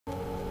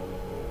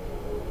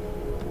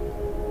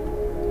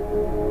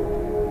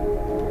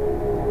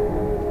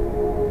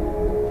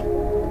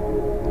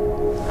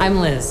I'm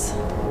Liz,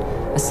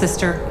 a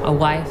sister, a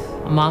wife,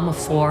 a mom of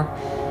 4,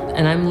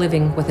 and I'm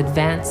living with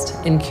advanced,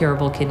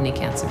 incurable kidney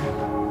cancer.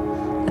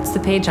 That's the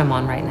page I'm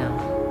on right now.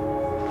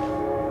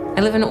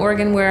 I live in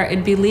Oregon where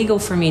it'd be legal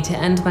for me to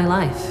end my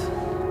life,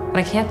 but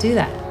I can't do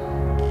that.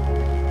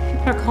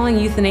 People are calling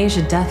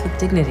euthanasia death with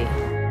dignity.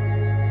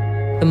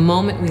 The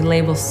moment we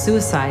label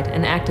suicide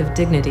an act of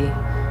dignity,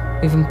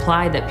 we've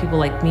implied that people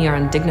like me are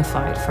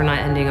undignified for not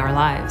ending our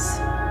lives,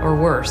 or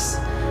worse,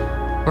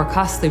 we're a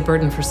costly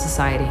burden for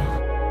society.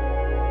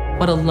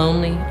 What a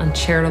lonely,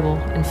 uncharitable,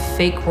 and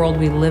fake world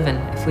we live in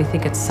if we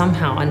think it's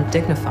somehow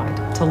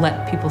undignified to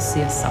let people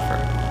see us suffer,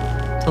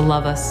 to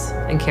love us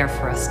and care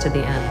for us to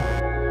the end.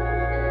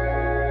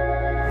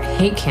 I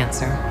hate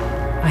cancer.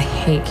 I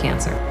hate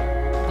cancer.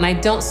 And I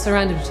don't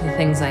surrender to the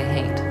things I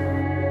hate.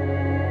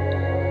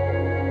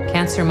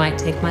 Cancer might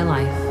take my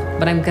life,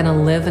 but I'm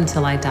gonna live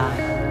until I die,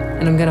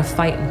 and I'm gonna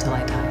fight until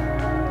I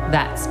die.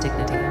 That's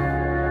dignity.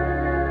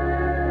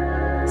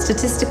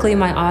 Statistically,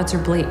 my odds are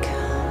bleak,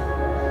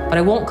 but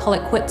I won't call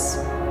it quits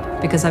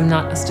because I'm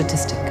not a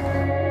statistic.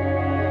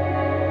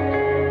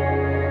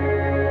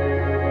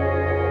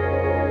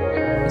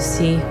 You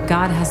see,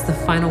 God has the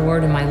final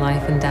word in my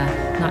life and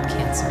death, not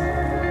cancer.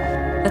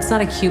 That's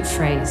not a cute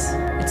phrase,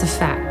 it's a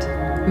fact.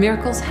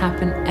 Miracles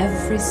happen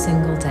every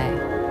single day.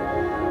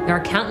 There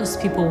are countless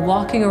people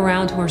walking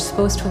around who are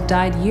supposed to have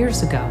died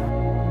years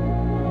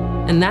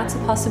ago. And that's a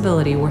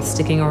possibility worth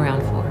sticking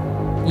around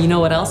for. You know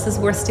what else is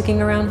worth sticking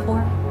around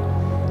for?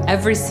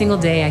 Every single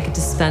day I get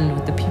to spend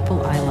with the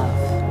people I love.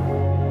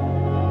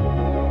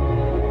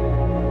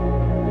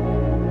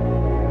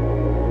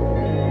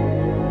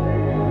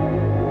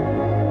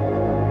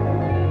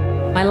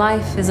 My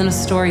life isn't a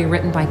story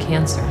written by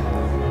cancer.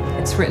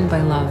 It's written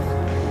by love.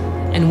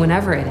 And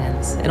whenever it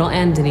ends, it'll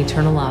end in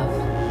eternal love.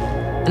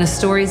 And a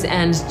story's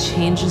end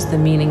changes the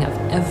meaning of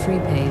every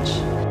page.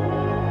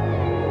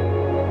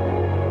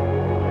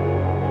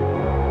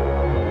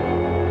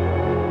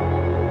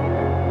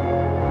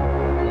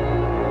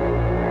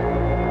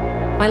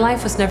 My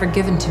life was never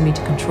given to me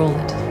to control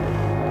it.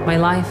 My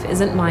life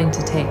isn't mine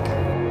to take.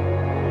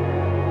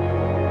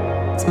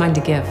 It's mine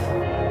to give.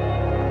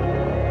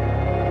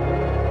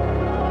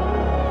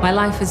 My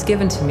life is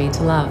given to me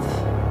to love,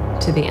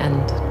 to the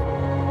end.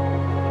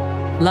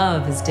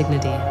 Love is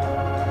dignity.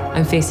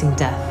 I'm facing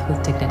death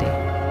with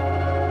dignity.